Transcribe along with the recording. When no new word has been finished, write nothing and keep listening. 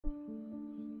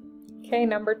Okay,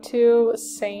 number 2,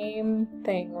 same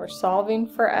thing. We're solving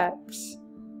for x.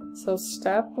 So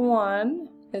step 1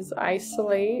 is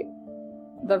isolate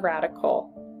the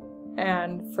radical.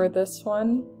 And for this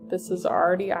one, this is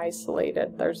already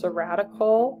isolated. There's a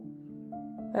radical,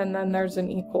 and then there's an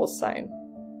equal sign,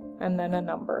 and then a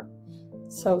number.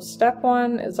 So step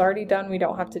 1 is already done. We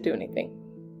don't have to do anything.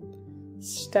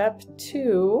 Step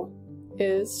 2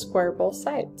 is square both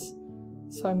sides.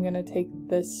 So I'm going to take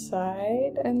this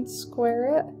side and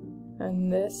square it,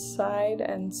 and this side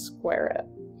and square it.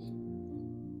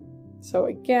 So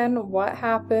again, what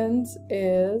happens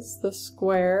is the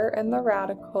square and the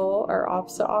radical are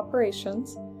opposite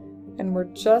operations, and we're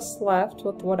just left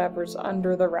with whatever's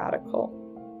under the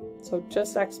radical. So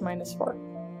just x minus 4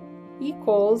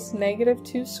 equals negative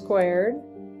 2 squared,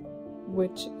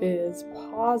 which is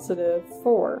positive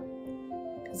 4,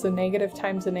 because a negative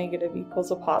times a negative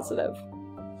equals a positive.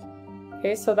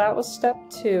 Okay, so that was step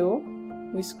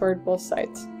 2. We squared both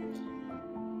sides.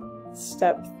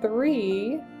 Step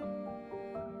 3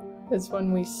 is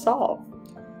when we solve.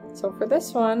 So for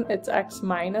this one, it's x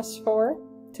minus 4.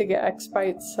 To get x by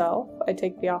itself, I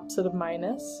take the opposite of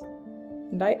minus,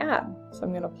 and I add. So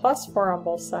I'm going to plus 4 on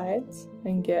both sides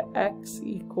and get x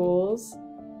equals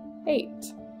 8.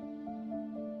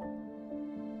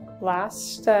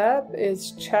 Last step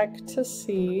is check to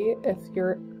see if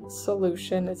your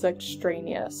solution is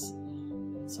extraneous.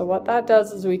 So what that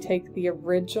does is we take the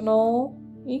original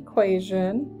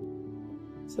equation,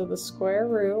 so the square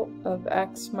root of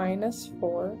x minus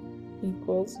 4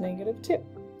 equals negative 2.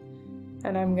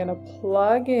 And I'm going to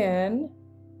plug in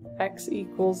x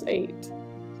equals 8. So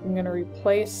I'm going to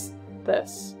replace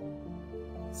this.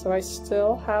 So I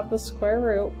still have the square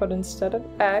root, but instead of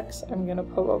x, I'm going to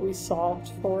put what we solved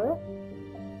for.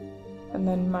 And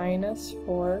then minus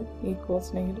 4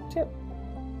 equals negative 2.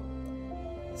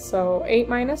 So 8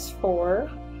 minus 4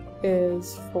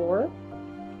 is 4.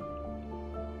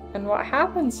 And what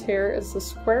happens here is the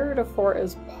square root of 4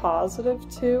 is positive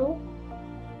 2.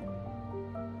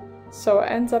 So it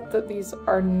ends up that these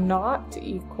are not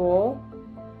equal.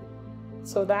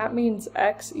 So that means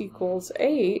x equals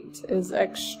 8 is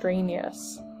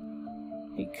extraneous,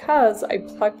 because I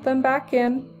plugged them back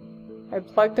in, I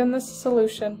plugged in this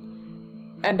solution,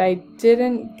 and I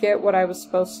didn't get what I was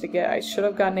supposed to get. I should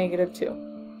have got negative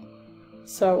 2.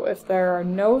 So if there are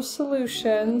no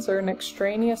solutions or an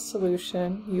extraneous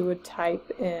solution, you would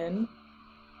type in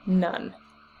none.